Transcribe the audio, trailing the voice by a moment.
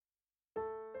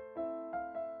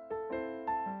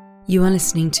You are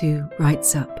listening to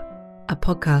Rights Up, a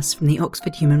podcast from the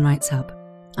Oxford Human Rights Hub.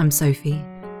 I'm Sophie,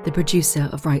 the producer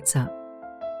of Rights Up.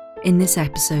 In this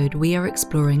episode, we are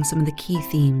exploring some of the key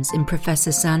themes in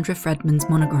Professor Sandra Fredman's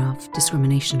monograph,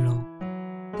 Discrimination Law,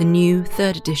 the new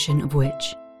third edition of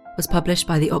which was published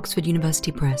by the Oxford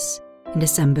University Press in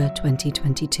December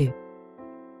 2022.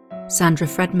 Sandra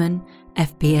Fredman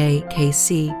FBA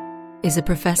KC is a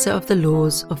Professor of the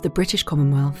Laws of the British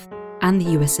Commonwealth and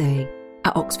the USA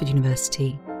at Oxford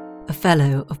University, a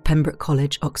Fellow of Pembroke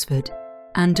College Oxford,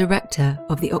 and Director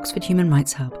of the Oxford Human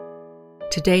Rights Hub.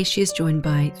 Today she is joined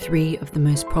by three of the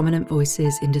most prominent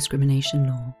voices in discrimination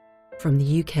law from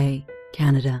the UK,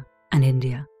 Canada, and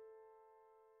India.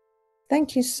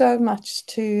 Thank you so much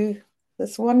to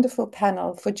this wonderful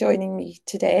panel for joining me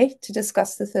today to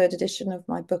discuss the third edition of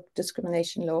my book,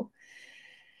 Discrimination Law.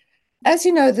 As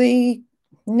you know, the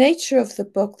nature of the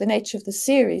book, the nature of the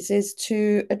series, is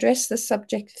to address the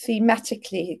subject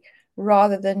thematically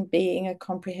rather than being a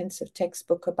comprehensive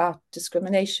textbook about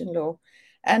discrimination law.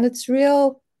 And its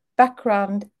real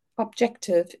background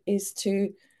objective is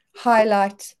to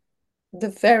highlight the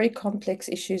very complex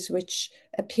issues which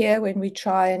appear when we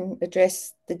try and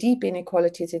address the deep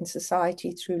inequalities in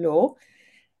society through law,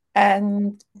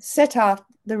 and set out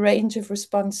the range of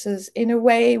responses in a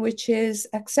way which is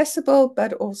accessible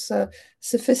but also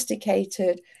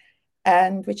sophisticated,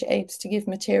 and which aims to give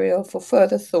material for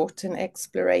further thought and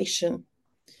exploration.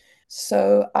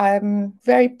 So I'm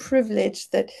very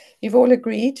privileged that you've all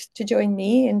agreed to join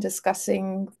me in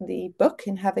discussing the book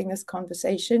and having this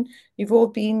conversation. You've all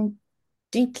been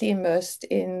deeply immersed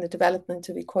in the development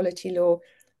of equality law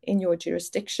in your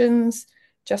jurisdictions.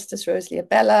 Justice Rosalie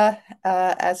Abella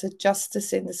as a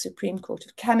justice in the Supreme Court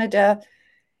of Canada,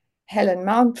 Helen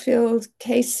Mountfield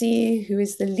KC, who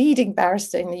is the leading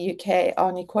barrister in the UK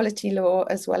on equality law,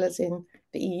 as well as in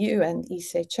the EU and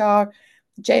ECHR,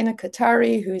 Jayna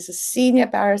Kothari, who is a senior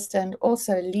barrister and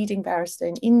also a leading barrister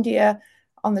in India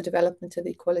on the development of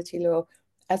equality law,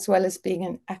 as well as being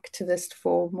an activist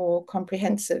for more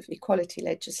comprehensive equality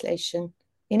legislation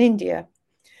in India.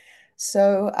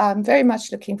 So I'm very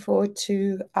much looking forward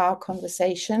to our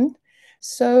conversation.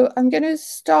 So I'm going to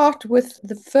start with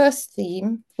the first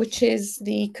theme, which is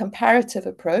the comparative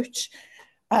approach.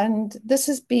 And this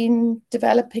has been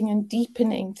developing and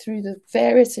deepening through the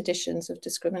various editions of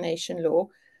discrimination law,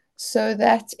 so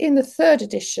that in the third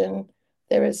edition,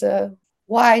 there is a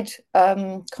wide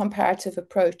comparative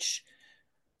approach,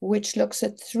 which looks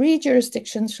at three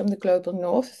jurisdictions from the global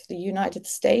north: the United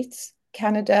States,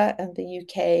 Canada, and the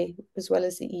UK, as well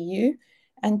as the EU,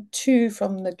 and two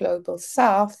from the global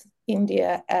south,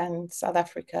 India and South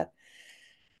Africa.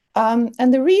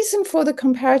 And the reason for the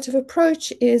comparative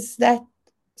approach is that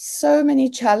so many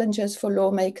challenges for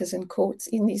lawmakers and courts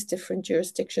in these different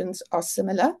jurisdictions are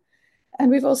similar. And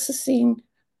we've also seen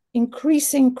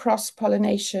increasing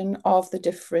cross-pollination of the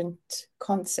different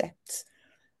concepts.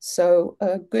 So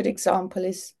a good example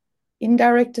is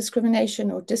indirect discrimination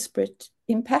or disparate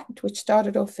impact, which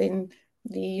started off in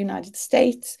the United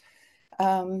States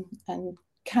and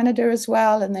Canada as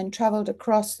well, and then traveled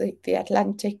across the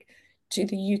Atlantic to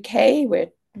the UK, where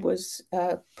it was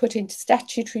put into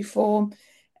statutory form,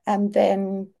 and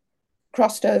then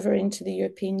crossed over into the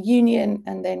European Union,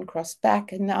 and then crossed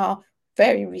back, and now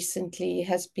very recently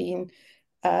has been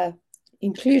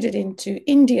included into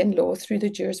Indian law through the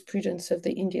jurisprudence of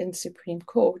the Indian Supreme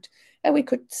Court. And we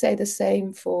could say the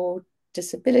same for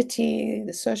disability,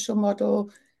 the social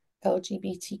model,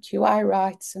 LGBTQI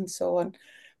rights, and so on.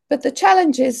 But the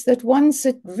challenge is that once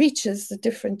it reaches the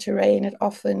different terrain, it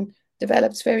often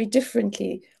develops very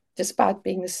differently, despite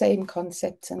being the same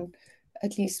concept and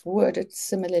at least worded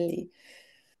similarly.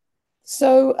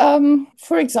 So,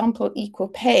 for example, equal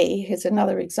pay is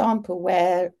another example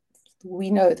where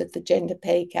we know that the gender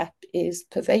pay gap is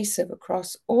pervasive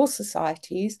across all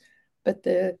societies, but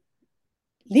the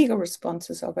legal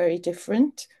responses are very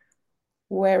different,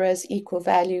 whereas equal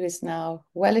value is now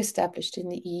well established in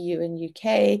the EU and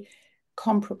UK.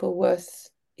 Comparable worth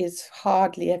is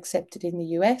hardly accepted in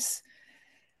the US.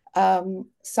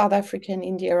 South Africa and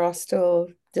India are still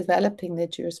developing their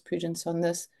jurisprudence on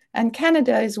this. And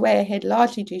Canada is way ahead,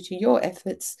 largely due to your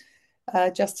efforts,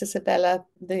 Justice Abella,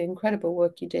 the incredible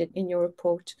work you did in your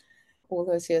report all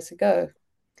those years ago.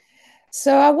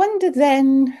 So I wondered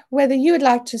then whether you would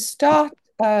like to start,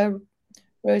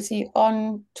 Rosie,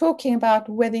 on talking about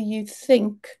whether you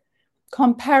think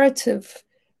comparative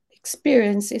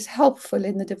experience is helpful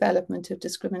in the development of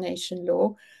discrimination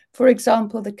law. For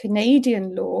example, the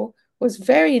Canadian law was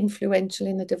very influential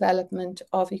in the development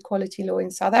of equality law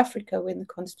in South Africa when the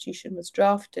Constitution was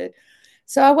drafted.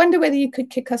 So I wonder whether you could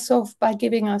kick us off by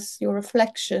giving us your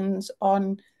reflections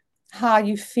on how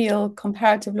you feel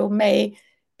comparative law may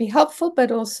be helpful,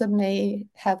 but also may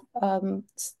have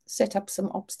set up some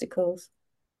obstacles.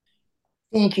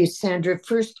 Thank you, Sandra.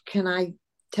 First, can I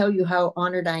tell you how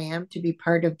honored I am to be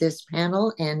part of this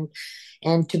panel and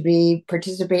to be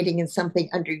participating in something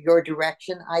under your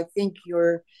direction. I think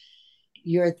your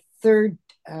third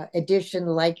edition,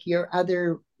 like your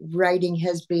other writing,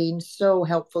 has been so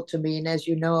helpful to me. And as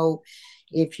you know,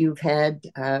 if you've had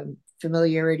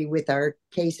familiarity with our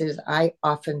cases, I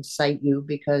often cite you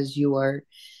because you are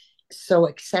so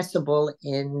accessible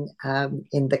in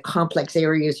the complex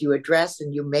areas you address,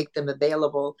 and you make them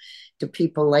available to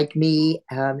people like me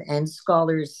and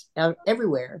scholars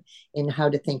everywhere in how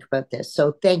to think about this.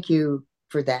 So thank you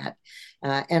for that.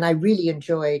 And I really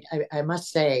enjoyed, I must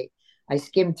say, I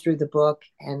skimmed through the book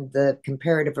and the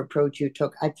comparative approach you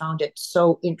took. I found it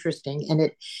so interesting, and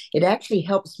it actually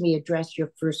helps me address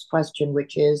your first question,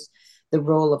 which is the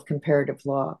role of comparative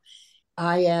law.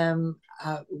 I am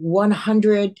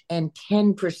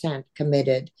 110%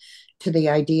 committed to the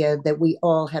idea that we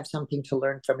all have something to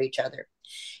learn from each other.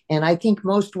 And I think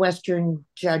most Western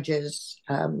judges,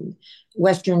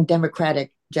 Western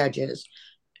democratic judges,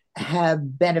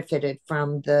 have benefited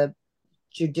from the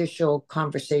judicial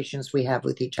conversations we have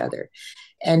with each other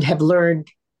and have learned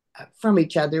from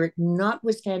each other,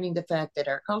 notwithstanding the fact that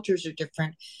our cultures are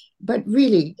different. But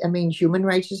really, I mean, human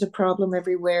rights is a problem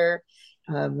everywhere.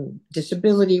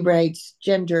 Disability rights,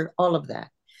 gender, all of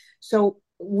that. So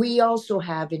we also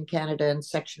have in Canada in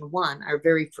Section 1, our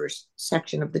very first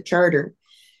section of the Charter,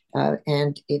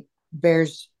 and it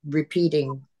bears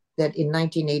repeating that in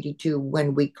 1982,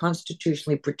 when we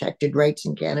constitutionally protected rights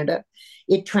in Canada,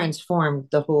 it transformed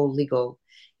the whole legal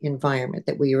environment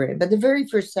that we were in. But the very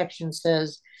first section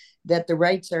says that the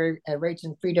rights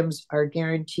and freedoms are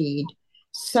guaranteed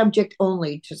subject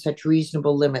only to such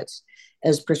reasonable limits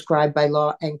as prescribed by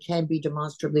law and can be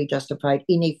demonstrably justified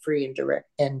in a free and direct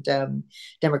and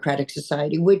democratic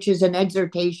society, which is an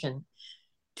exhortation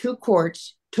to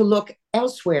courts to look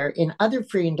elsewhere in other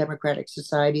free and democratic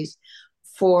societies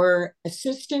for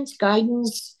assistance,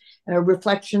 guidance,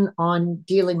 reflection on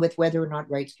dealing with whether or not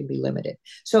rights can be limited.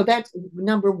 So that's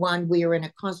number one. We are in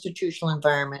a constitutional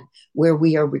environment where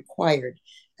we are required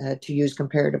to use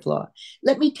comparative law.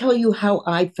 Let me tell you how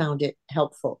I found it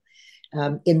helpful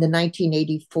in the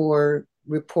 1984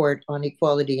 report on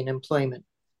equality in employment.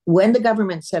 When the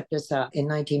government set this up in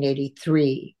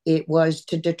 1983, it was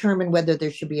to determine whether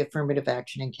there should be affirmative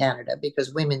action in Canada,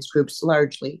 because women's groups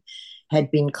largely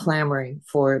had been clamoring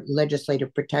for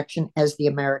legislative protection, as the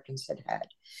Americans had had.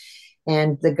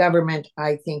 And the government,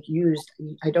 I think, used,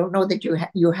 I don't know that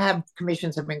you have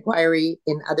commissions of inquiry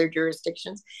in other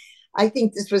jurisdictions. I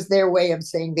think this was their way of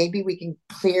saying, maybe we can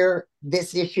clear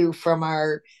this issue from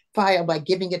our file by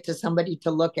giving it to somebody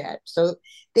to look at. So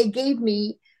they gave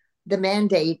me the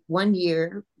mandate 1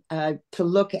 year to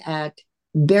look at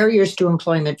barriers to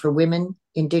employment for women,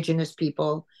 Indigenous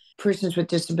people, persons with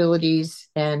disabilities,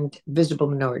 and visible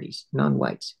minorities,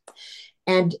 non-whites.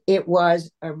 And it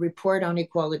was a report on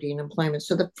equality in employment.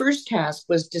 So the first task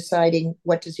was deciding,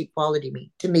 what does equality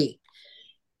mean to me?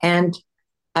 And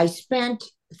I spent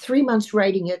 3 months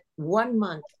writing it, 1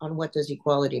 month on what does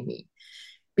equality mean,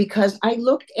 because I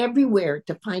looked everywhere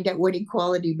to find out what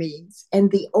equality means.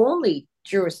 And the only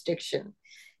jurisdiction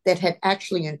that had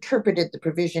actually interpreted the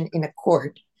provision in a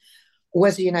court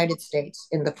was the United States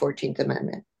in the 14th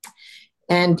Amendment.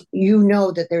 And you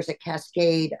know that there's a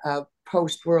cascade of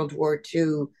post-World War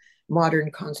II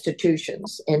modern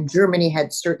constitutions, and Germany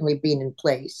had certainly been in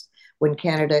place when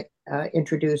Canada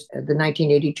introduced the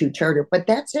 1982 Charter, but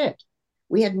that's it.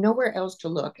 We had nowhere else to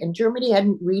look, and Germany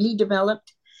hadn't really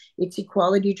developed its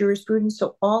equality jurisprudence,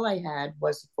 so all I had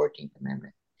was the 14th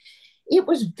Amendment. It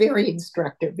was very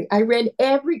instructive. I read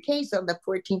every case on the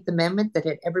 14th Amendment that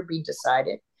had ever been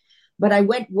decided, but I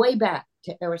went way back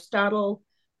to Aristotle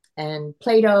and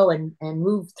Plato and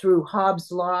moved through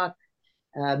Hobbes' Law,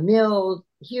 Mill,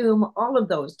 Hume, all of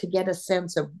those to get a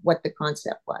sense of what the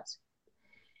concept was.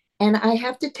 And I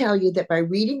have to tell you that by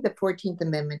reading the 14th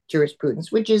Amendment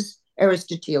jurisprudence, which is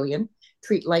Aristotelian,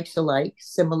 treat likes alike,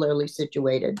 similarly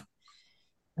situated,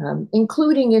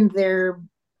 including in their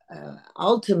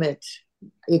ultimate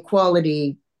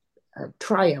equality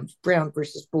triumph, Brown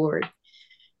versus Board,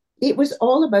 it was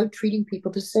all about treating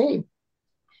people the same.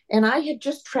 And I had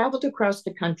just traveled across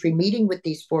the country meeting with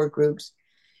these four groups,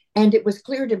 and it was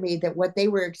clear to me that what they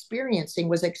were experiencing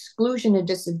was exclusion and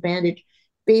disadvantage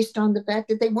based on the fact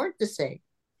that they weren't the same.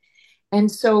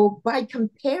 And so by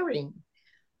comparing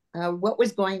what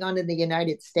was going on in the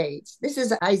United States. This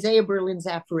is Isaiah Berlin's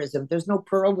aphorism: there's no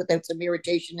pearl without some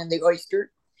irritation in the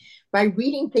oyster. By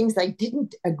reading things I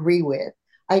didn't agree with,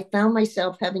 I found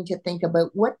myself having to think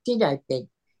about, what did I think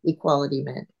equality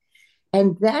meant?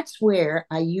 And that's where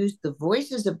I used the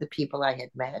voices of the people I had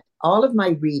met, all of my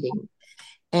reading,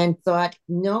 and thought,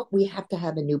 no, we have to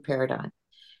have a new paradigm.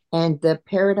 And the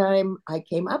paradigm I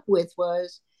came up with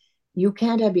was, you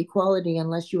can't have equality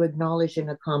unless you acknowledge and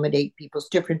accommodate people's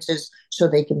differences so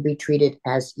they can be treated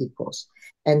as equals.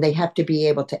 And they have to be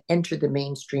able to enter the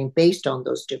mainstream based on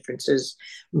those differences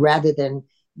rather than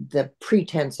the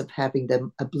pretense of having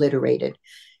them obliterated.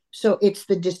 So it's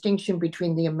the distinction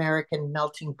between the American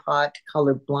melting pot,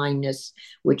 color blindness,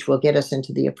 which will get us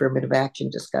into the affirmative action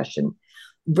discussion,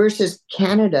 versus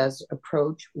Canada's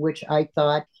approach, which I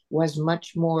thought was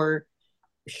much more,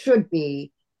 should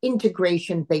be,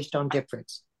 integration based on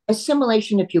difference.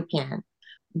 Assimilation if you can,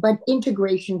 but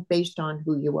integration based on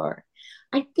who you are.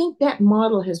 I think that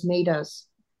model has made us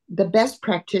the best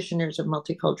practitioners of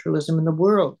multiculturalism in the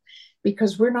world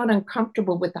because we're not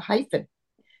uncomfortable with the hyphen.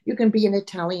 You can be an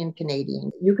Italian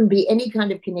Canadian. You can be any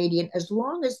kind of Canadian as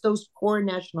long as those core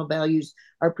national values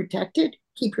are protected,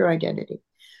 keep your identity.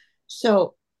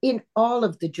 So in all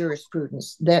of the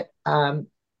jurisprudence that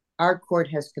our court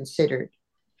has considered,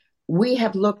 we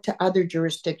have looked to other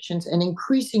jurisdictions and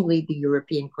increasingly the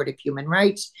European Court of Human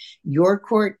Rights, your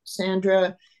court,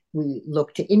 Sandra. We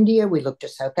look to India, we look to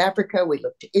South Africa, we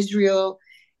look to Israel.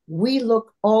 We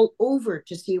look all over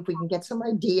to see if we can get some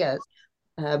ideas.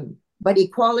 But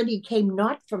equality came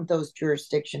not from those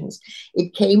jurisdictions.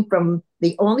 It came from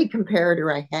the only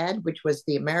comparator I had, which was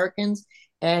the Americans,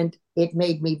 and it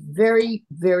made me very,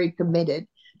 very committed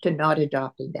to not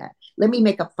adopting that. Let me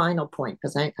make a final point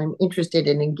because I'm interested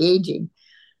in engaging.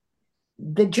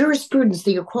 The jurisprudence,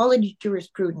 the equality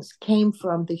jurisprudence came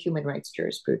from the human rights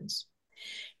jurisprudence.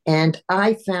 And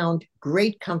I found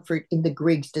great comfort in the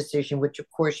Griggs decision, which of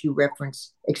course you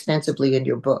reference extensively in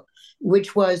your book,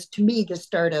 which was to me the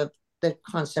start of the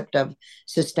concept of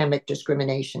systemic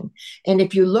discrimination. And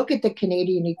if you look at the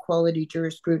Canadian equality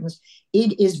jurisprudence,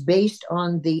 it is based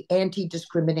on the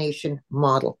anti-discrimination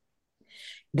model.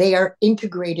 They are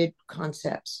integrated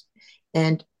concepts.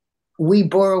 And we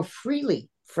borrow freely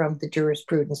from the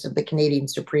jurisprudence of the Canadian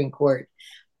Supreme Court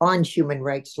on human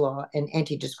rights law and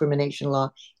anti-discrimination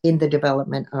law in the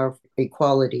development of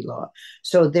equality law.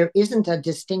 So there isn't a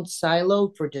distinct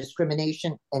silo for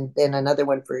discrimination and then another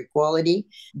one for equality.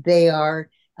 They are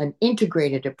an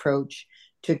integrated approach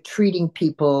to treating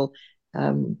people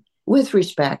with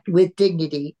respect, with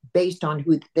dignity, based on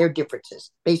who their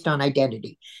differences, based on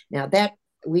identity. Now that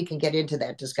we can get into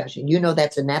that discussion. You know,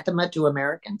 that's anathema to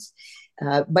Americans,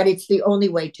 but it's the only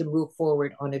way to move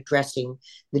forward on addressing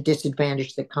the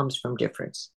disadvantage that comes from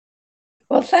difference.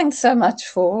 Well, thanks so much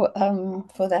for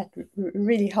that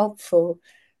really helpful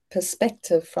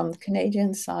perspective from the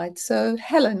Canadian side. So,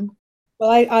 Helen.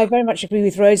 Well, I very much agree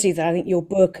with Rosie that I think your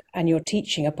book and your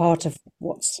teaching are part of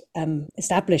what's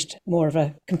established more of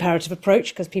a comparative approach,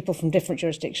 because people from different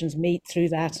jurisdictions meet through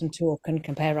that and talk and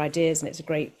compare ideas, and it's a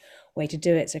great way to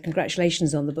do it. So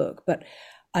congratulations on the book. But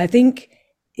I think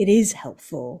it is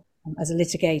helpful as a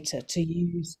litigator to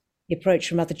use the approach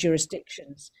from other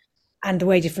jurisdictions and the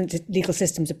way different legal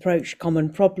systems approach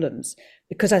common problems,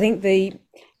 because I think the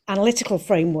analytical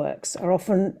frameworks are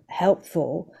often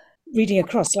helpful. Reading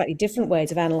across slightly different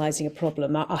ways of analysing a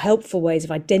problem are helpful ways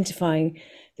of identifying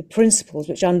the principles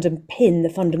which underpin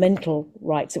the fundamental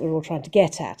rights that we're all trying to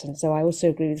get at. And so I also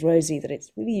agree with Rosie that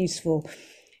it's really useful to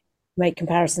make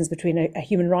comparisons between a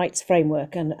human rights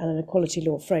framework and an equality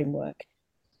law framework.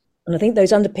 And I think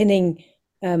those underpinning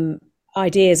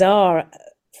ideas are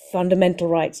fundamental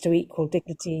rights to equal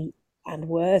dignity and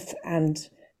worth and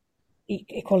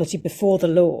equality before the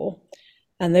law.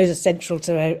 And those are central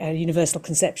to a universal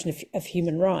conception of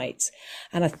human rights.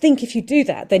 And I think if you do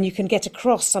that, then you can get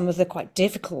across some of the quite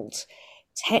difficult,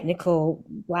 technical,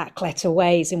 black letter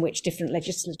ways in which different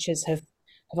legislatures have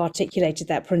articulated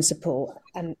that principle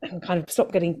and kind of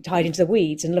stop getting tied into the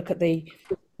weeds and look at the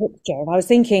picture. And I was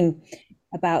thinking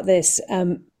about this,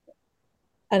 and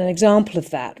an example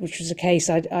of that, which was a case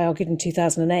I argued in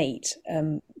 2008,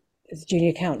 as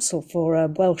junior counsel for a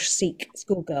Welsh Sikh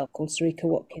schoolgirl called Sarika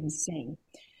Watkins Singh,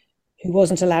 who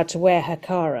wasn't allowed to wear her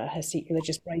kara, her Sikh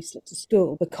religious bracelet, to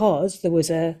school because there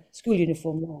was a school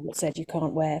uniform law that said you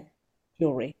can't wear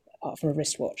jewellery apart from a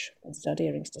wristwatch and stud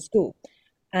earrings to school,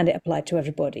 and it applied to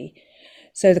everybody.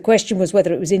 So the question was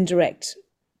whether it was indirect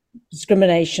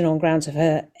discrimination on grounds of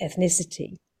her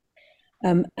ethnicity.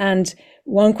 And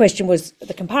one question was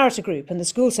the comparator group, and the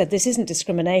school said this isn't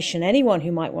discrimination. Anyone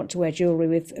who might want to wear jewellery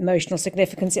with emotional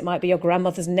significance, it might be your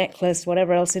grandmother's necklace,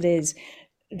 whatever else it is,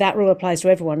 that rule applies to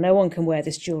everyone. No one can wear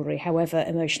this jewellery, however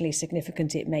emotionally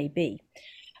significant it may be.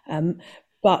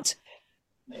 But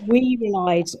we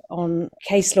relied on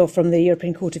case law from the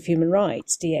European Court of Human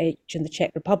Rights, DH, and the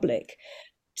Czech Republic,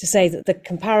 to say that the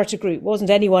comparator group wasn't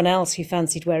anyone else who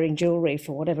fancied wearing jewellery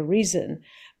for whatever reason,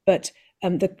 but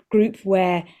the group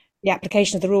where the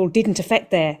application of the rule didn't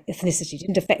affect their ethnicity,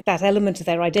 didn't affect that element of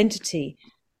their identity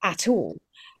at all.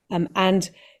 And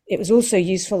it was also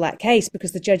useful, that case,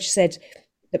 because the judge said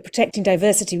that protecting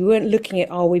diversity, we weren't looking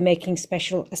at, are we making a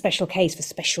special case for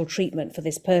special treatment for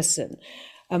this person?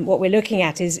 What we're looking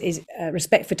at is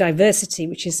respect for diversity,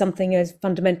 which is something of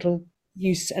fundamental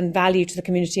use and value to the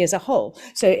community as a whole.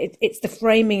 So it's the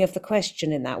framing of the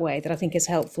question in that way that I think is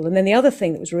helpful. And then the other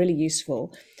thing that was really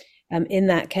useful in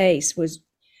that case was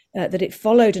that it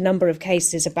followed a number of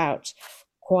cases about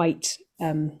quite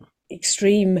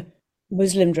extreme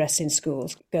Muslim dress in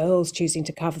schools, girls choosing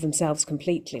to cover themselves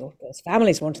completely, or girls'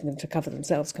 families wanting them to cover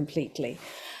themselves completely.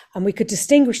 And we could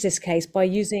distinguish this case by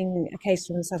using a case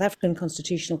from the South African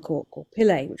Constitutional Court called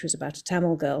Pillay, which was about a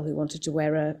Tamil girl who wanted to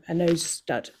wear a nose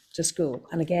stud to school.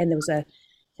 And again, there was a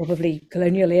probably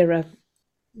colonial era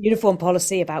uniform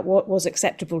policy about what was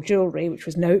acceptable jewellery, which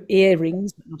was no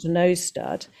earrings, but not a nose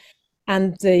stud.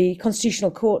 And the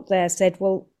Constitutional Court there said,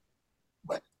 well,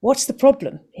 what's the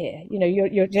problem here? You know,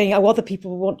 you're saying, oh, other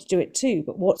people want to do it too,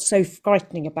 but what's so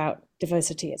frightening about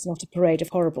diversity? It's not a parade of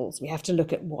horribles. We have to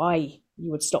look at why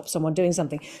you would stop someone doing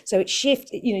something. So it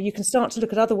shifts, you know, you can start to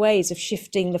look at other ways of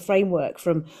shifting the framework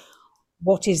from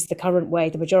what is the current way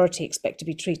the majority expect to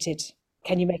be treated,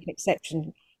 can you make an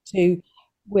exception, to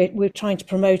we're trying to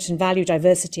promote and value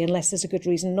diversity unless there's a good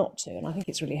reason not to. And I think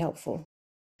it's really helpful.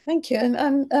 Thank you.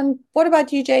 And what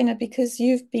about you, Jayna? Because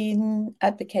you've been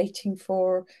advocating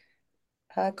for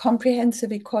a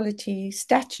comprehensive equality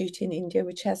statute in India,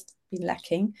 which has been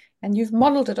lacking, and you've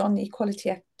modelled it on the Equality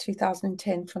Act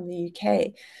 2010 from the UK.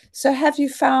 So have you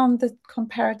found that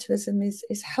comparativism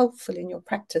is helpful in your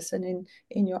practice and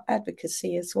in your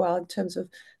advocacy as well, in terms of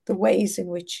the ways in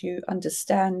which you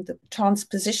understand the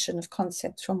transposition of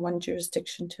concepts from one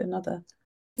jurisdiction to another?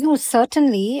 No,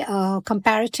 certainly.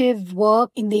 Comparative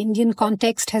work in the Indian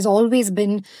context has always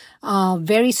been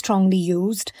very strongly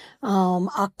used.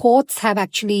 Our courts have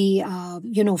actually,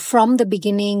 from the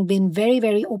beginning been very,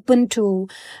 very open to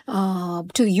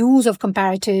use of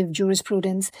comparative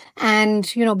jurisprudence.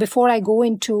 And, before I go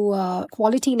into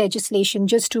quality legislation,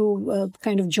 just to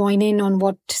kind of join in on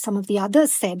what some of the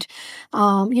others said,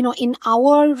 in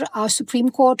our Supreme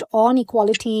Court on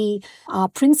equality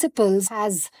principles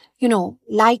has,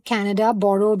 like Canada,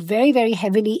 borrowed very, very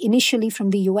heavily initially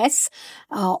from the US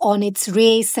on its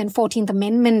race and 14th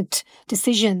Amendment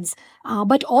decisions,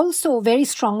 but also very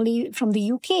strongly from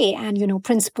the UK and,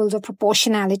 principles of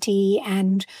proportionality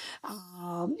and,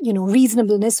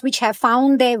 reasonableness, which have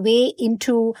found their way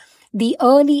into the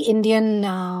early Indian,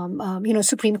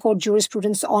 Supreme Court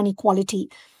jurisprudence on equality.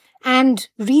 And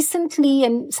recently,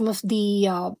 in some of the,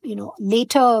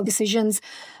 later decisions,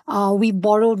 we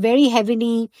borrowed very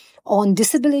heavily on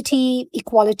disability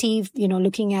equality,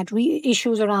 looking at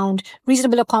issues around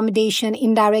reasonable accommodation,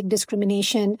 indirect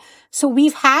discrimination. So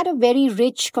we've had a very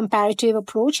rich comparative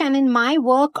approach. And in my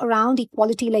work around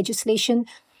equality legislation,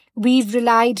 we've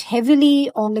relied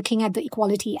heavily on looking at the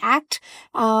Equality Act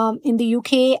in the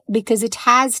UK, because it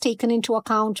has taken into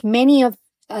account many of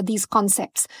these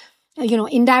concepts.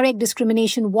 Indirect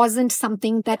discrimination wasn't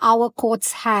something that our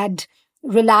courts had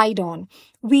relied on.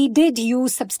 We did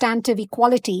use substantive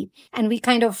equality, and we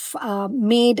kind of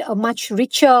made a much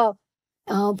richer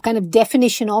kind of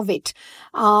definition of it.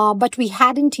 But we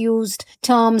hadn't used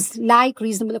terms like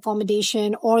reasonable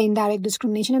accommodation or indirect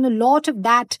discrimination. And a lot of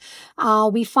that,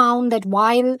 we found that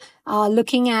while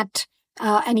looking at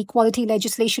an equality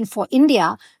legislation for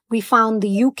India, we found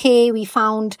the UK, we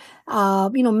found,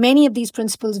 many of these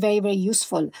principles very, very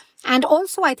useful. And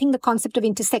also, I think the concept of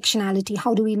intersectionality,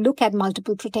 how do we look at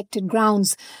multiple protected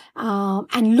grounds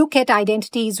and look at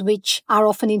identities which are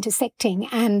often intersecting?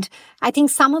 And I think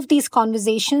some of these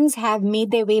conversations have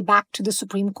made their way back to the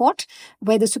Supreme Court,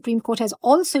 where the Supreme Court has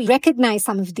also recognized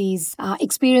some of these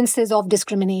experiences of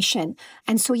discrimination.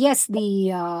 And so, yes,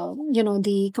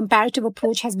 the comparative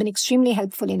approach has been extremely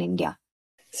helpful in India.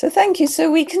 So thank you.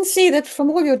 So we can see that from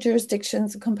all your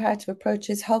jurisdictions, the comparative approach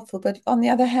is helpful. But on the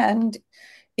other hand,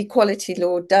 equality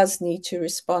law does need to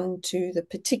respond to the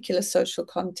particular social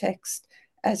context.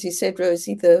 As you said,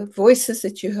 Rosie, the voices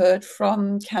that you heard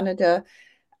from Canada,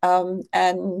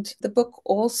 and the book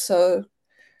also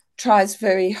tries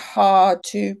very hard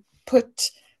to put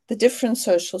the different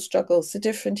social struggles, the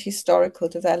different historical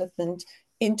development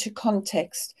into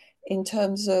context in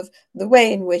terms of the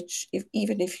way in which,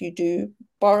 even if you do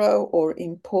borrow or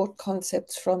import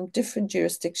concepts from different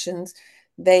jurisdictions,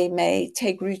 they may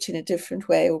take root in a different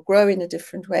way or grow in a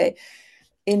different way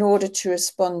in order to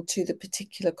respond to the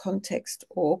particular context,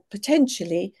 or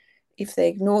potentially, if they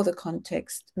ignore the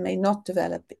context, may not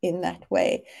develop in that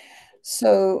way.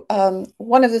 So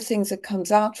one of the things that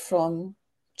comes out from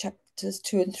chapters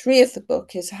 2 and 3 of the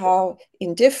book is how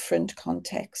in different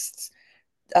contexts,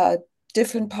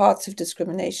 different parts of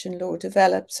discrimination law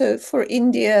develop. So for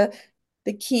India,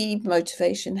 the key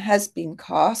motivation has been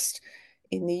caste.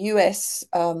 In the US,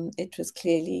 it was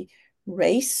clearly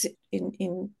race.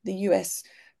 In the US,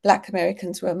 Black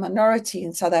Americans were a minority.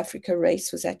 In South Africa,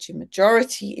 race was actually a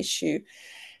majority issue.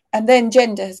 And then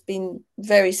gender has been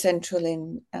very central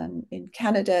in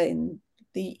Canada, in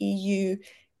the EU,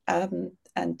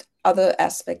 and other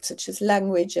aspects such as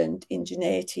language and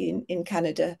ingenuity in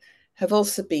Canada have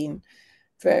also been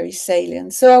very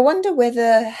salient. So I wonder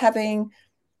whether, having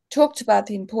talked about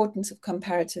the importance of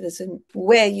comparativism,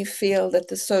 where you feel that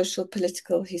the social,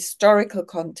 political, historical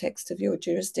context of your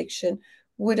jurisdiction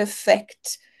would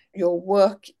affect your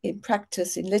work in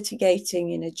practice, in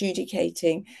litigating, in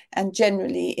adjudicating, and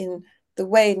generally in the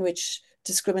way in which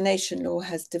discrimination law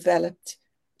has developed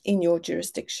in your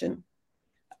jurisdiction.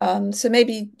 So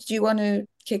maybe, do you want to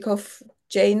kick off,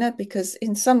 Jayna? Because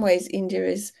in some ways, India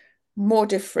is more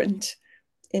different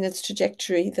in its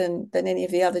trajectory than any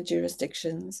of the other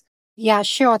jurisdictions. Yeah,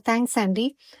 sure. Thanks,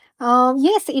 Sandy.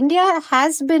 Yes, India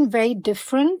has been very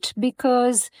different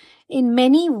because in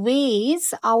many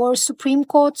ways, our Supreme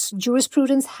Court's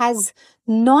jurisprudence has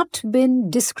not been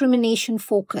discrimination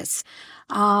focused.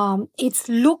 It's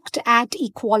looked at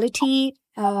equality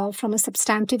from a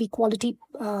substantive equality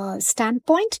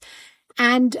standpoint.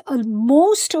 And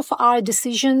most of our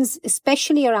decisions,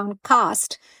 especially around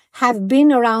caste, have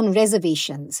been around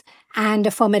reservations and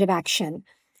affirmative action.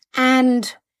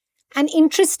 And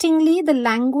interestingly, the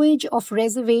language of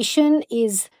reservation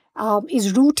is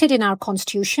rooted in our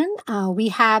constitution. We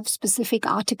have specific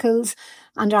articles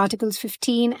under Articles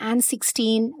 15 and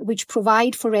 16 which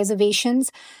provide for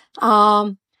reservations.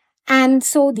 And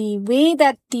so the way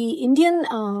that the Indian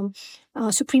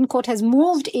Supreme Court has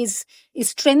moved is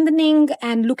strengthening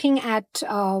and looking at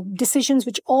decisions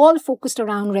which all focused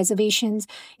around reservations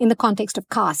in the context of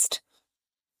caste.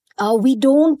 We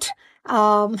don't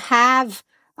have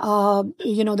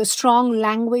the strong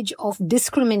language of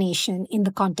discrimination in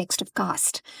the context of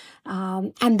caste.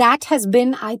 And that has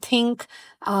been, I think,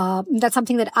 that's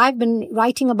something that I've been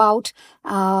writing about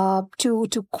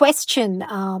to question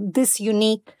this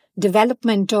unique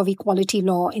development of equality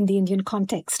law in the Indian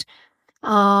context.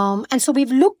 And so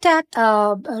we've looked at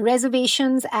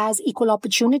reservations as equal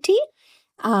opportunity.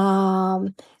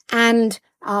 And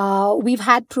we've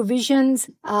had provisions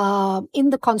in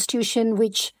the Constitution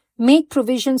which make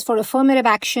provisions for affirmative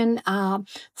action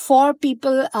for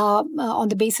people on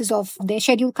the basis of their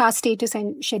scheduled caste status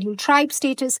and scheduled tribe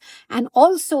status, and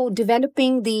also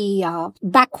developing the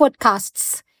backward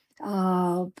castes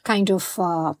kind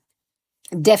of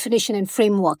definition and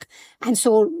framework. And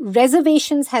so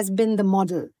reservations has been the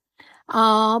model.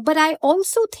 But I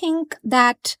also think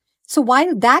that, so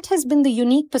while that has been the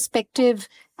unique perspective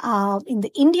in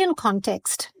the Indian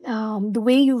context, the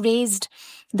way you raised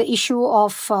the issue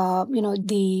of,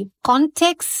 the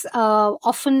context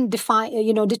often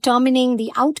determining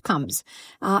the outcomes.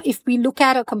 If we look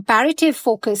at a comparative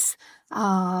focus,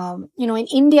 in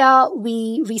India,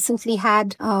 we recently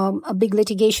had a big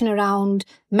litigation around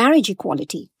marriage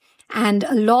equality. And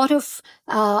a lot of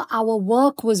our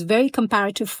work was very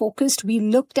comparative focused. We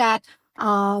looked at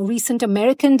recent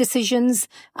American decisions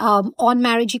on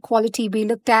marriage equality. We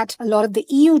looked at a lot of the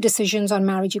EU decisions on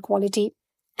marriage equality.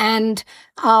 And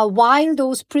while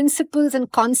those principles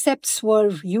and concepts were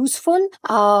useful,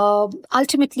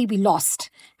 ultimately we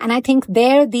lost. And I think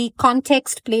there the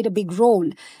context played a big role.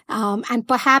 And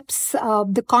perhaps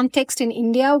the context in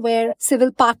India where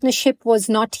civil partnership was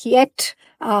not yet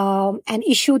an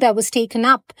issue that was taken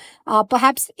up,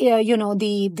 perhaps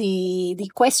the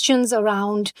questions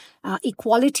around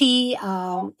equality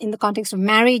in the context of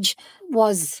marriage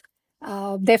was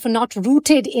therefore not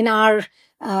rooted in our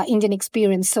Indian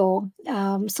experience. So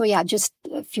yeah, just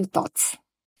a few thoughts.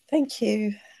 Thank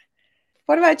you.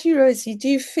 What about you, Rosie? Do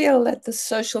you feel that the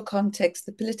social context,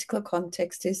 the political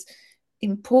context, is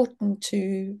important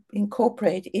to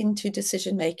incorporate into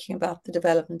decision-making about the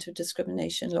development of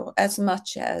discrimination law as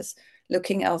much as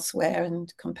looking elsewhere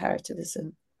and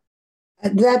comparativism?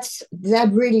 That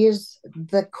really is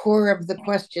the core of the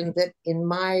question, that in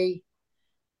my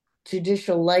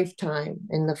judicial lifetime,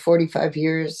 in the 45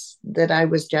 years that I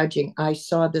was judging, I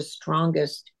saw the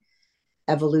strongest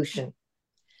evolution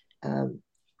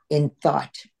in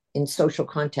thought, in social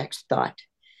context thought.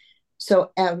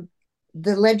 So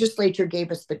the legislature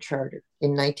gave us the charter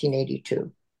in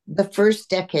 1982. The first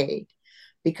decade,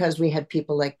 because we had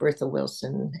people like Bertha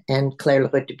Wilson and Claire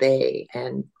Leroux-Dubé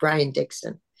and Brian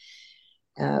Dixon,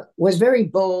 was very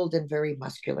bold and very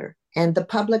muscular. And the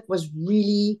public was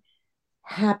really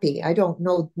happy. I don't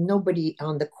know, nobody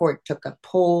on the court took a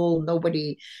poll,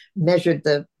 nobody measured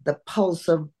the pulse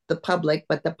of the public,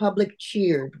 but the public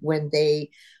cheered when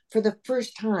they, for the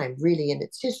first time really in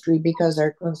its history, because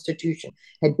our constitution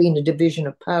had been a division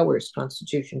of powers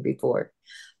constitution before.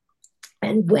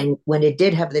 And when it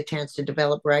did have the chance to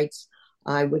develop rights,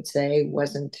 I would say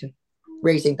wasn't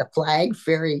raising the flag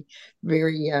very,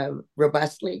 very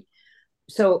robustly.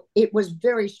 So it was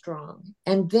very strong.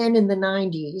 And then in the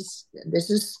 90s, this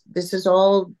is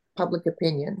all public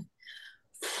opinion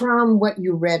from what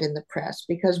you read in the press,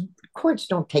 because courts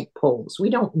don't take polls. We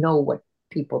don't know what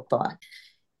people thought.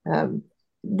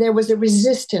 There was a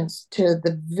resistance to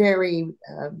the very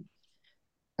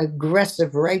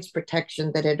aggressive rights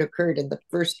protection that had occurred in the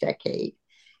first decade.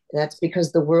 That's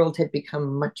because the world had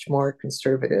become much more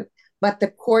conservative. But the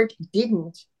court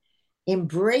didn't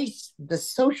embrace the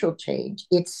social change.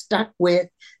 It stuck with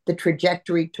the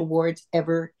trajectory towards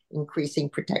ever increasing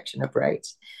protection of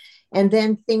rights. And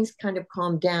then things kind of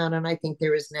calmed down. And I think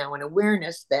there is now an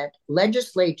awareness that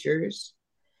legislatures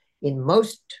in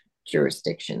most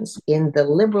jurisdictions in the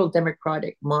liberal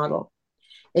democratic model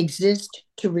exist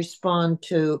to respond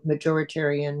to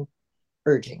majoritarian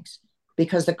urgings,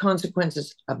 because the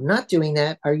consequences of not doing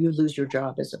that are you lose your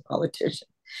job as a politician.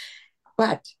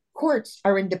 But courts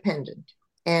are independent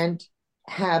and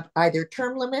have either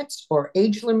term limits or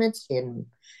age limits in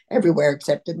everywhere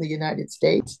except in the United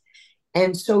States.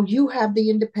 And so you have the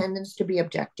independence to be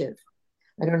objective.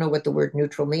 I don't know what the word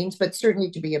neutral means, but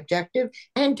certainly to be objective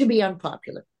and to be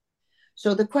unpopular.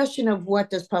 So the question of what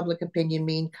does public opinion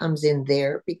mean comes in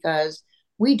there, because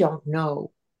we don't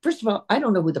know. First of all, I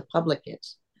don't know who the public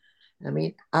is. I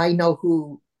mean, I know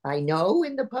who I know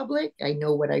in the public. I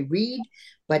know what I read,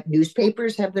 but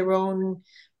newspapers have their own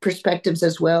perspectives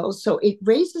as well. So it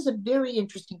raises a very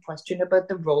interesting question about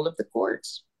the role of the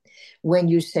courts when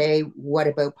you say, what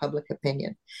about public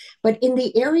opinion? But in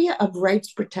the area of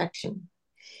rights protection,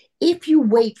 if you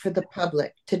wait for the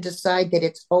public to decide that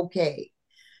it's okay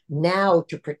now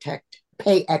to protect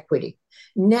pay equity,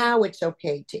 now it's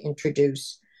okay to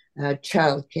introduce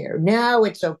childcare, now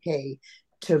it's okay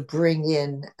to bring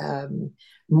in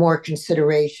more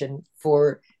consideration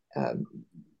for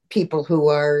people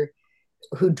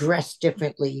who dress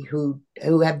differently, who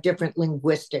have different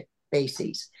linguistic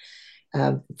bases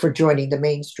for joining the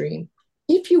mainstream.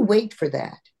 If you wait for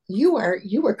that, you are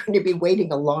going to be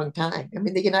waiting a long time. I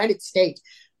mean, the United States,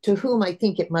 to whom I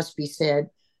think it must be said,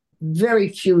 very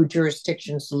few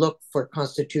jurisdictions look for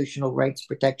constitutional rights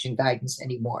protection guidance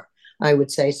anymore. I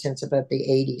would say since about the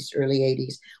 80s, early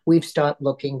 80s, we've stopped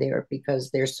looking there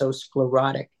because they're so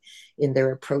sclerotic in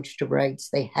their approach to rights.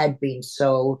 They had been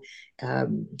so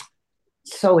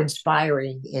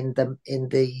inspiring in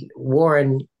the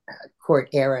Warren court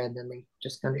era, and then they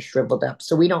just kind of shriveled up.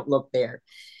 So we don't look there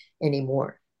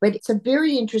anymore. But it's a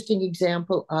very interesting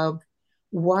example of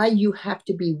why you have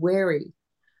to be wary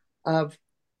of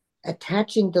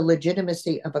attaching the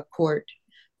legitimacy of a court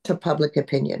to public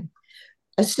opinion.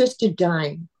 Assisted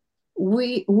dying,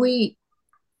 we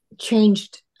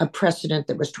changed a precedent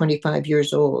that was 25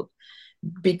 years old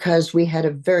because we had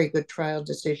a very good trial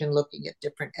decision looking at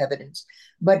different evidence.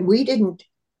 But we didn't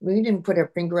put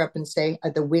our finger up and say,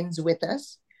 are the winds with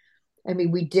us? I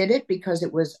mean, we did it because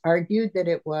it was argued that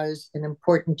it was an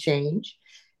important change.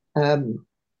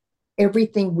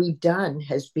 Everything we've done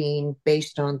has been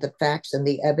based on the facts and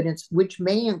the evidence, which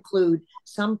may include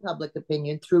some public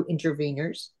opinion through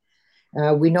interveners.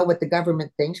 We know what the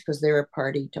government thinks because they're a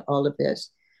party to all of this.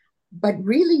 But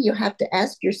really, you have to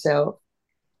ask yourself,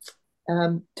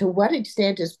 to what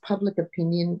extent is public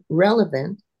opinion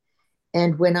relevant?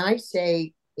 And when I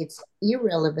say it's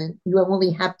irrelevant, you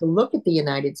only have to look at the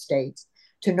United States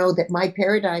to know that my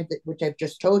paradigm, which I've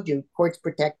just told you, courts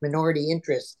protect minority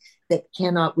interests that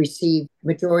cannot receive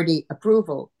majority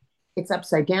approval, it's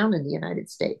upside down in the United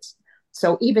States.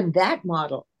 So even that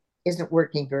model isn't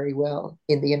working very well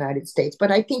in the United States,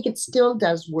 but I think it still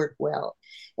does work well.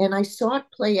 And I saw it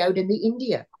play out in the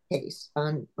India case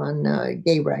on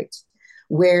gay rights,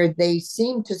 where they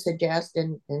seem to suggest,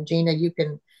 and Jayna, you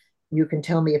can you can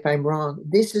tell me if I'm wrong.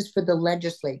 This is for the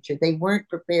legislature. They weren't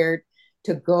prepared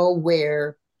to go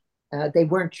where they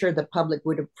weren't sure the public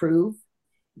would approve.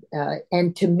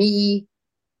 And to me,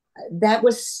 that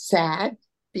was sad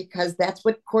because that's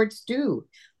what courts do.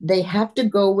 They have to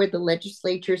go where the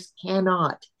legislatures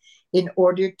cannot in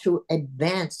order to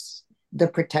advance the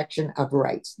protection of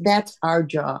rights. That's our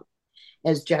job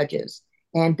as judges.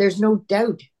 And there's no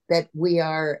doubt that we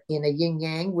are in a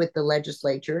yin-yang with the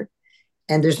legislature.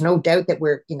 And there's no doubt that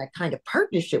we're in a kind of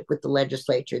partnership with the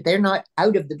legislature. They're not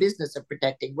out of the business of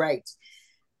protecting rights.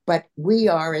 But we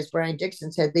are, as Brian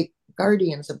Dixon said, the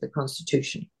guardians of the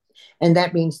Constitution. And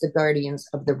that means the guardians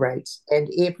of the rights. And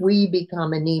if we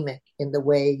become anemic in the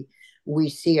way we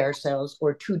see ourselves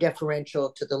or too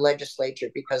deferential to the legislature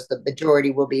because the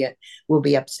majority will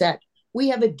be upset, we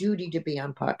have a duty to be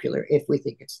unpopular if we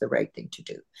think it's the right thing to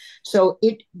do. So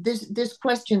this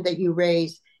question that you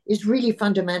raise is really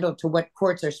fundamental to what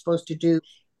courts are supposed to do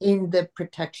in the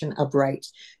protection of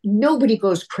rights. Nobody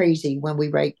goes crazy when we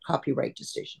write copyright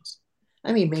decisions.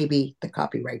 I mean, maybe the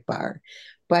copyright bar,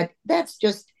 but that's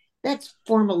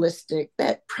formalistic.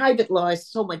 That private law is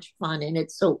so much fun and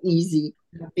it's so easy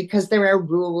because there are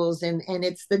rules and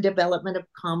it's the development of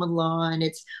common law and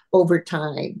it's over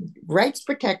time.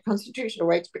 Constitutional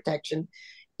rights protection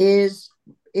is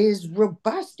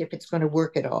robust if it's going to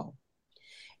work at all.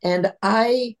 And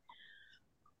I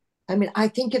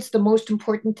think it's the most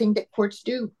important thing that courts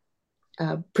do,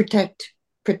 protect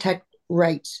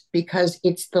rights, because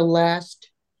it's the last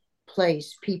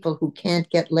place people who can't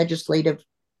get legislative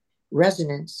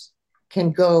resonance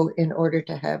can go in order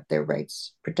to have their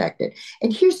rights protected.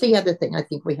 And here's the other thing I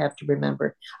think we have to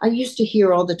remember. I used to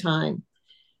hear all the time,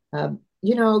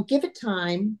 give it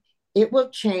time, it will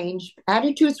change,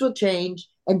 attitudes will change,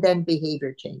 and then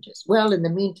behavior changes. Well, in the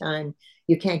meantime,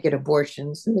 you can't get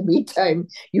abortions. In the meantime,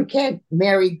 you can't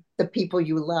marry the people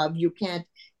you love. You can't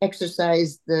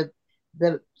exercise the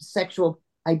sexual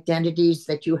identities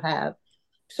that you have.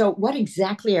 So what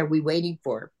exactly are we waiting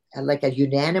for? Like a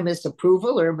unanimous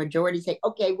approval or a majority say,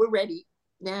 okay, we're ready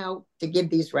now to give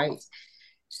these rights.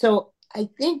 So I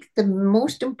think the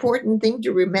most important thing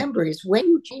to remember is when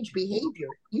you change behavior,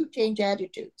 you change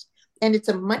attitudes. And it's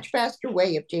a much faster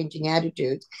way of changing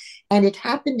attitudes. And it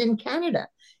happened in Canada.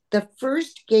 The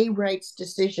first gay rights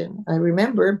decision, I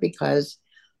remember because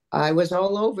I was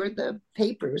all over the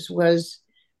papers, was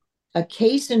a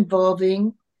case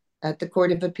involving at the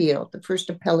Court of Appeal, the first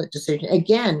appellate decision,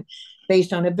 again,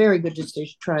 based on a very good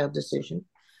trial decision,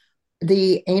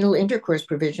 the anal intercourse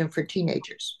provision for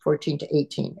teenagers, 14 to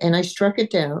 18. And I struck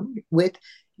it down with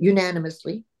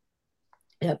unanimously,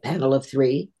 a panel of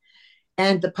 3.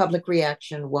 And the public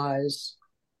reaction was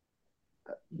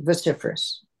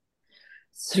vociferous.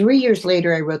 3 years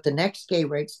later, I wrote the next gay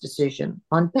rights decision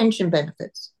on pension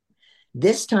benefits.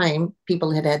 This time,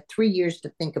 people had had 3 years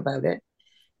to think about it.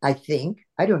 I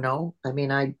don't know. I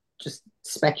mean, I just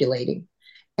speculating.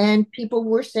 And people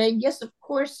were saying, yes, of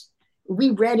course,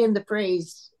 we read in the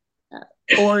phrase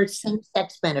or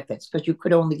same-sex benefits, because you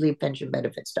could only leave pension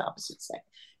benefits to opposite sex.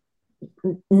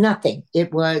 Nothing.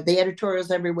 It was the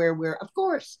editorials everywhere were, of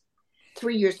course,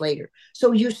 3 years later.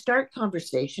 So you start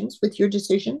conversations with your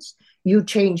decisions. You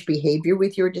change behavior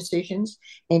with your decisions.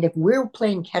 And if we're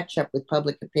playing catch up with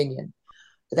public opinion,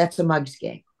 that's a mug's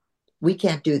game. We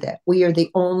can't do that. We are the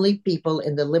only people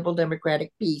in the liberal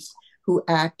democratic piece who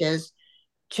act as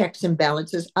checks and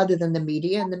balances other than the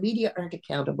media, and the media aren't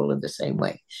accountable in the same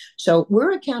way. So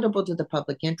we're accountable to the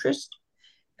public interest.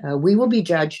 We will be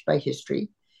judged by history,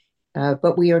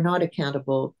 but we are not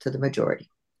accountable to the majority.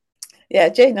 Yeah,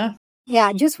 Jayna. Yeah,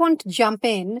 I just want to jump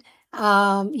in,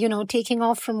 taking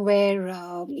off from where,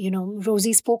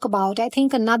 Rosie spoke about. I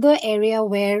think another area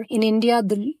where in India,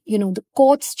 the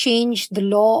courts changed the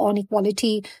law on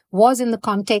equality was in the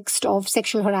context of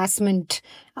sexual harassment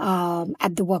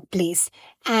at the workplace.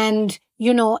 And,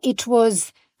 it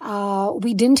was,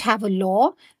 we didn't have a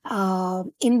law.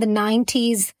 In the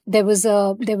 90s, there was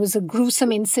a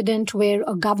gruesome incident where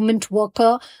a government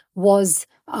worker was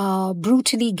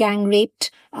brutally gang raped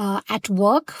at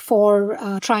work for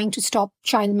trying to stop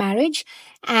child marriage.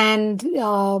 And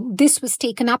this was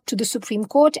taken up to the Supreme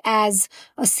Court as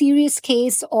a serious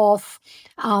case of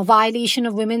violation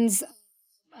of women's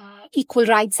equal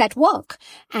rights at work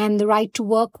and the right to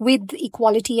work with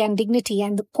equality and dignity.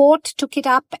 And the court took it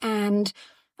up and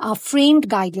framed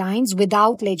guidelines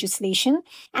without legislation.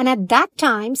 And at that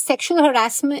time, sexual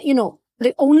harassment,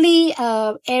 The only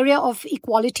area of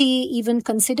equality even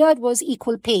considered was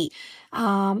equal pay,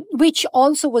 which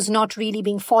also was not really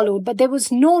being followed. But there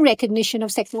was no recognition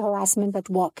of sexual harassment at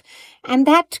work. And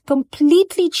that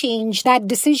completely changed that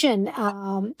decision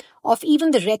of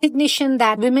even the recognition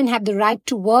that women have the right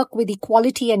to work with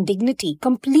equality and dignity,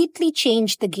 completely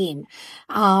changed the game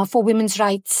for women's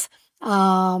rights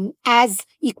as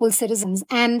equal citizens.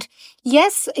 And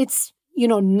yes, it's,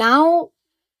 now,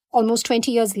 almost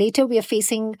 20 years later, we are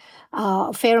facing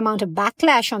a fair amount of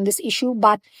backlash on this issue,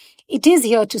 but it is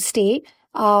here to stay.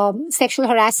 Sexual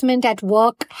harassment at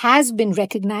work has been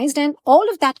recognized, and all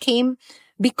of that came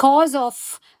because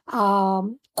of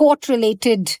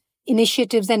court-related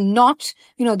initiatives and not,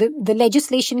 the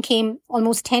legislation came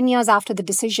almost 10 years after the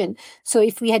decision. So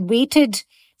if we had waited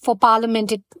for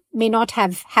Parliament, it may not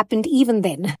have happened even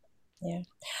then. Yeah.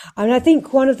 I mean, I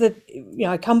think one of the,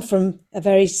 I come from a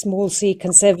very small c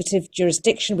conservative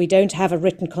jurisdiction. We don't have a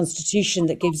written constitution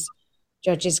that gives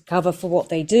judges cover for what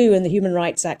they do. And the Human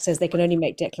Rights Act says they can only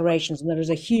make declarations. And there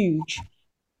is a huge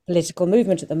political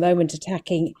movement at the moment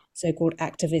attacking so-called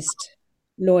activist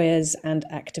lawyers and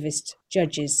activist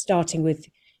judges, starting with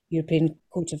European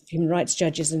Court of Human Rights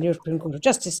judges and European Court of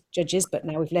Justice judges. But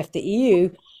now we've left the EU,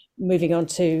 moving on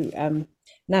to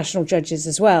national judges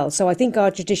as well. So I think our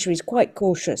judiciary is quite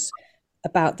cautious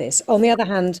about this. On the other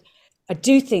hand, I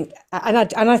do think, and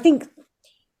I think,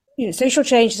 social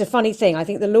change is a funny thing. I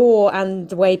think the law and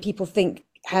the way people think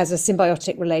has a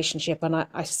symbiotic relationship. And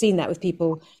I've seen that with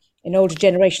people in older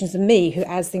generations than me, who,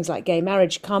 as things like gay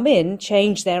marriage come in,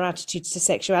 change their attitudes to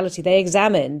sexuality. They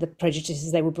examine the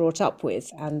prejudices they were brought up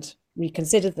with and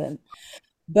reconsider them.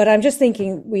 But I'm just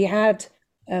thinking, we had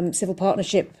civil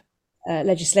partnership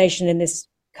legislation in this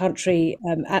country,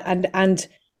 and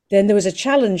then there was a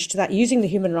challenge to that using the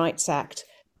Human Rights Act.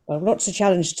 Well, not a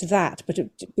challenge to that, but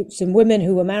some women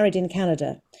who were married in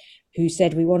Canada who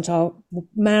said, we want our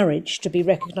marriage to be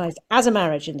recognised as a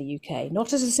marriage in the UK,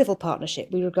 not as a civil partnership.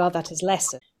 We regard that as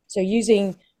lesser. So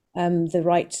using the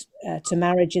right to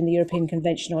marriage in the European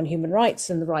Convention on Human Rights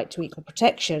and the right to equal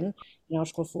protection in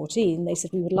Article 14, they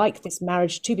said, we would like this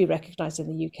marriage to be recognised in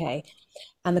the UK.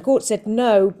 And the court said,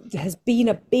 no, there has been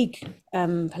a big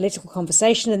political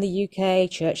conversation in the UK.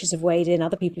 Churches have weighed in,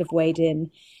 other people have weighed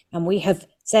in, and we have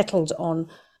settled on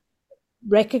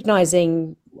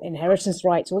recognising inheritance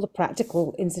rights, all the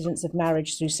practical incidents of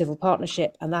marriage through civil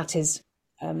partnership. And that is,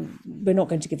 we're not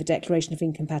going to give a declaration of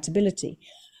incompatibility.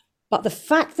 But the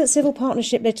fact that civil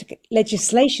partnership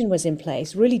legislation was in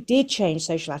place really did change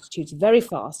social attitudes very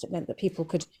fast. It meant that people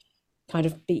could kind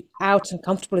of be out and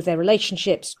comfortable with their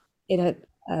relationships in a,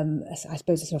 I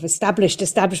suppose, a sort of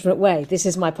establishment way. This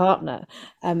is my partner.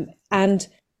 And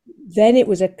then it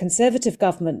was a conservative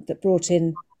government that brought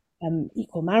in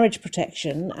equal marriage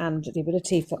protection and the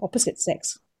ability for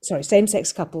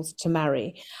same-sex couples to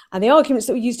marry. And the arguments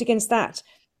that were used against that,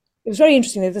 it was very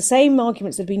interesting. They're the same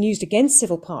arguments that have been used against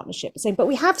civil partnership, saying, but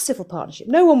we have civil partnership.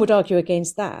 No one would argue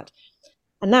against that.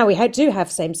 And now we do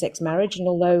have same-sex marriage. And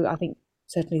although I think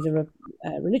certainly there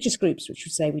are religious groups which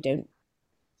would say we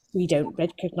don't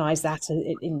recognise that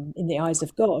in the eyes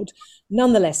of God,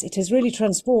 nonetheless, it has really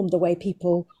transformed the way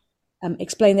people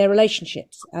explain their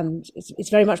relationships. And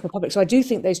it's very much more public. So I do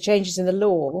think those changes in the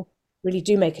law really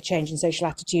do make a change in social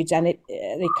attitudes, and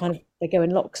they go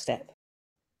in lockstep.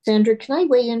 Sandra, can I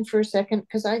weigh in for a second?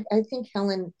 Because I think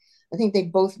Helen, I think they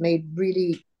both made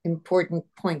really important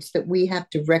points that we have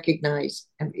to recognize.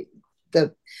 I mean,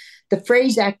 the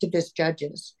phrase activist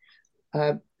judges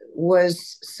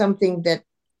was something that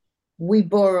we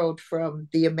borrowed from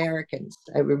the Americans.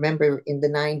 I remember in the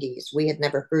 90s, we had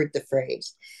never heard the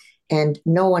phrase. And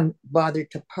no one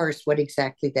bothered to parse what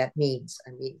exactly that means.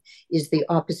 I mean, is the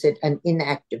opposite an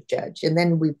inactive judge? And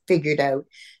then we figured out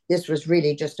this was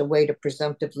really just a way to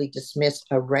presumptively dismiss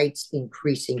a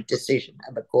rights-increasing decision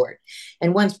of a court.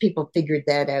 And once people figured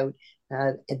that out,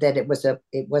 that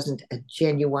it wasn't a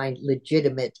genuine,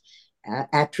 legitimate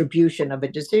attribution of a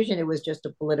decision. It was just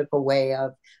a political way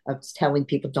of telling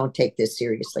people don't take this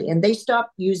seriously. And they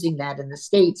stopped using that in the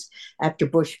States after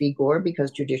Bush v. Gore because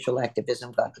judicial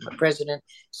activism got them a president.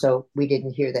 So we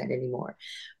didn't hear that anymore.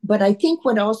 But I think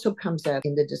what also comes up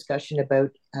in the discussion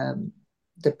about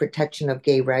the protection of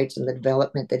gay rights and the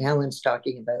development that Helen's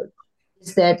talking about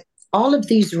is that all of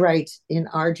these rights in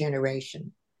our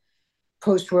generation,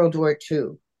 post-World War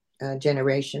II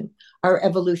generation, are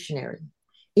evolutionary.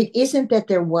 It isn't that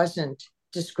there wasn't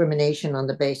discrimination on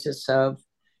the basis of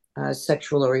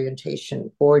sexual orientation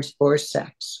or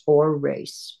sex or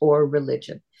race or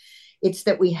religion. It's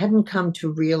that we hadn't come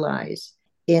to realize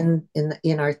in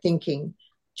our thinking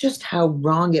just how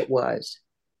wrong it was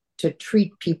to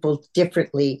treat people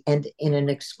differently and in an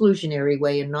exclusionary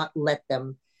way and not let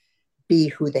them be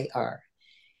who they are.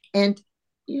 And,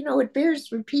 it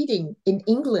bears repeating. In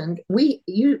England,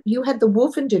 you had the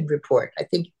Wolfenden report, I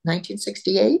think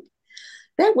 1968.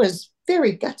 That was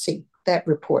very gutsy, that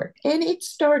report. And it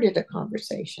started a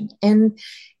conversation. And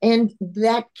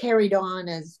that carried on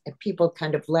as people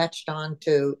kind of latched on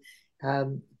to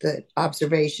the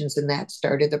observations, and that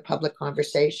started the public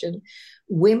conversation.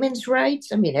 Women's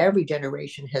rights, every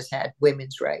generation has had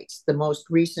women's rights. The most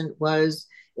recent was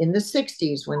in the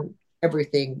 60s when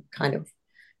everything kind of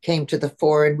came to the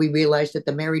fore, and we realized that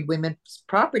the Married Women's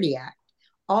Property Act,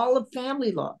 all of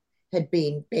family law, had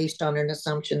been based on an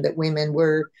assumption that women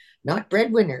were not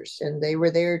breadwinners and they were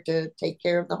there to take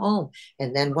care of the home.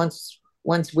 And then once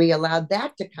we allowed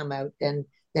that to come out, then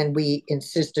we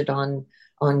insisted on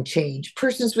change.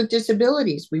 Persons with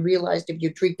disabilities, we realized if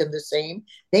you treat them the same,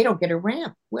 they don't get a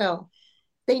ramp. Well,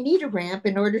 they need a ramp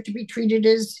in order to be treated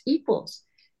as equals.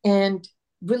 And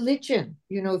religion,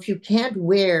 if you can't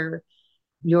wear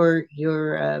your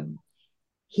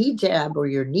hijab or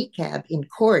your niqab in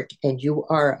court and you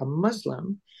are a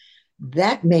Muslim,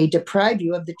 that may deprive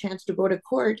you of the chance to go to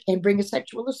court and bring a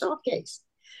sexual assault case.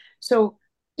 So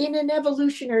in an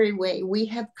evolutionary way, we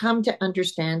have come to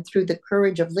understand through the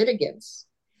courage of litigants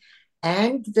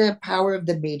and the power of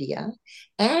the media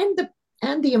and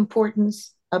the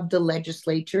importance of the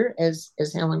legislature, as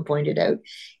Helen pointed out.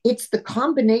 It's the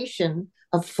combination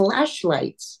of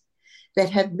flashlights that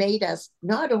have made us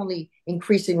not only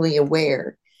increasingly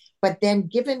aware, but then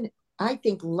given, I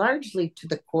think, largely to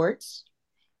the courts,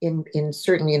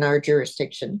 certainly in our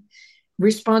jurisdiction,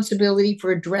 responsibility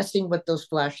for addressing what those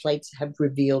flashlights have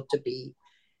revealed to be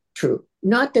true.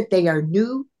 Not that they are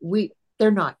new,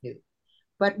 they're not new,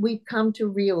 but we've come to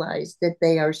realize that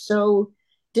they are so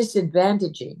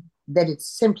disadvantaging that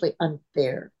it's simply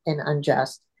unfair and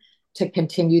unjust to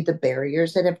continue the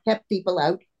barriers that have kept people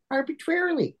out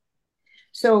arbitrarily.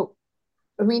 So,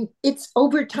 it's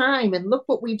over time, and look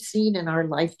what we've seen in our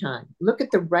lifetime. Look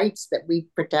at the rights that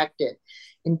we've protected.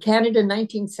 In Canada,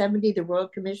 1970, the Royal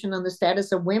Commission on the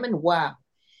Status of Women, wow.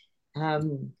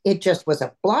 It just was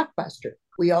a blockbuster.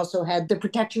 We also had the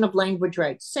protection of language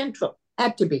rights, central,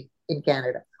 had to be in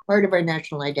Canada, part of our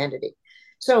national identity.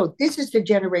 So this is the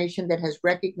generation that has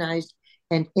recognized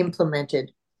and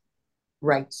implemented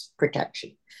rights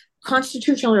protection,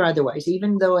 constitutional or otherwise.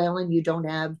 Even though, Ellen, you don't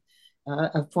have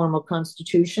a formal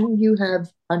constitution, you have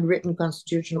unwritten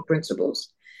constitutional principles,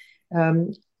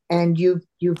 and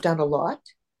you've done a lot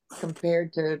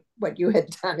compared to what you had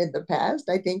done in the past,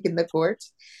 I think, in the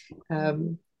courts.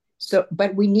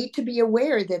 But we need to be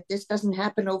aware that this doesn't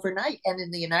happen overnight. And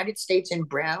in the United States, in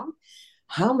Brown,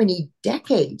 how many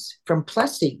decades from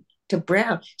Plessy to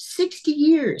Brown? 60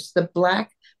 years the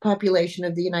Black population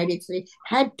of the United States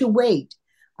had to wait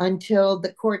until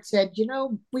the court said,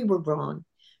 we were wrong.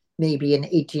 Maybe in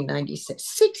 1896,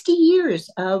 60 years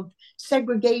of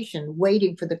segregation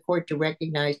waiting for the court to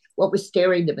recognize what was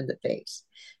staring them in the face.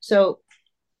 So,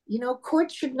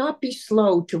 courts should not be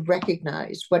slow to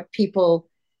recognize what people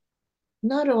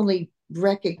not only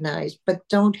recognize, but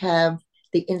don't have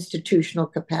the institutional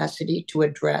capacity to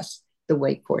address the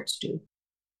way courts do.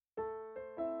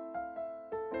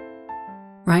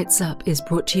 Rights Up is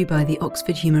brought to you by the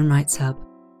Oxford Human Rights Hub.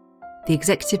 The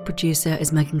executive producer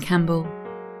is Megan Campbell.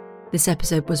 This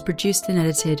episode was produced and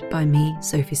edited by me,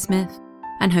 Sophie Smith,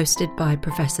 and hosted by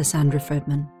Professor Sandra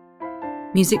Fredman.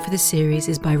 Music for this series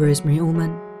is by Rosemary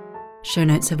Allman. Show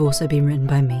notes have also been written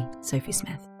by me, Sophie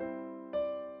Smith.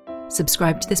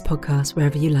 Subscribe to this podcast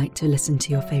wherever you like to listen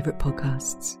to your favourite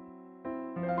podcasts.